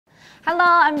Hello,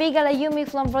 I'm bigger Ayumi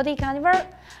from BBOY Carnival.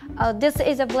 This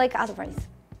is a Blake advice.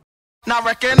 Not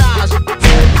recognize.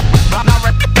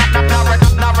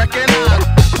 Not recognize.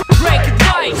 Break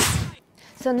advice.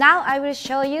 So now I will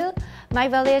show you my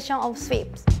variation of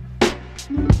sweeps.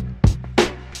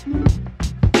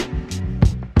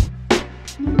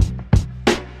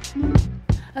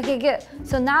 Okay, good.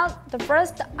 So now the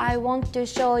first I want to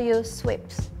show you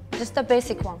sweeps, just the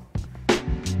basic one.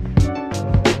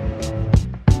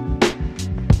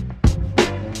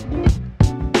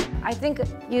 I think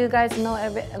you guys know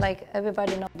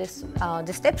everybody know this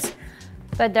the steps,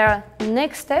 but there are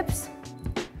next steps.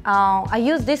 I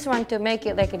use this one to make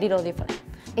it like a little different.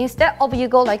 Instead of you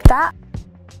go like that,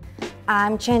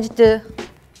 I'm changed to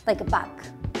like a back.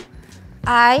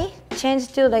 I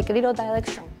change to like a little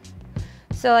direction.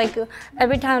 So like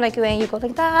every time like when you go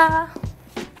like that,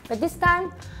 but this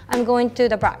time I'm going to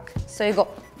the back. So you go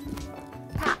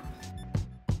ta.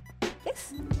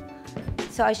 Yes.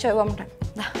 So I show you one more time.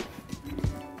 Ta.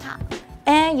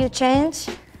 And you change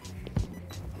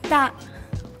ta.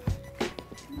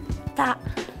 Ta.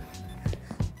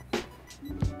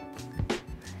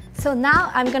 So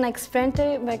now I'm gonna explain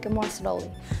to you like more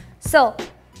slowly. So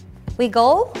we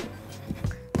go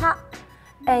ta,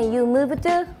 and you move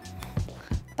to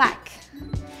back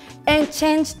and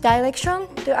change direction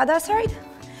to other side,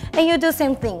 and you do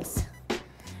same things.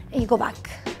 And you go back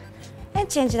and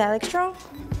change direction.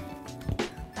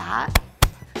 Ta,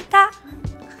 ta,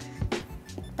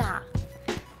 ta,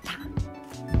 ta.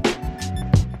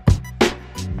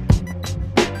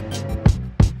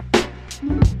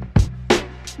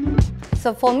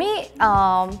 So for me,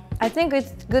 I think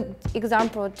it's a good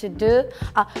example to do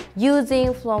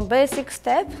using from basic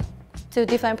step to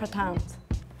different patterns.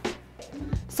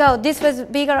 So this was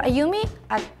bigger Ayumi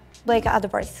at Blake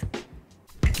advice.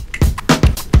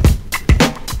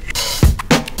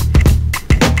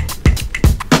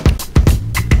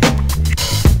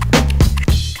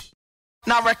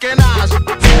 Not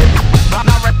recognize.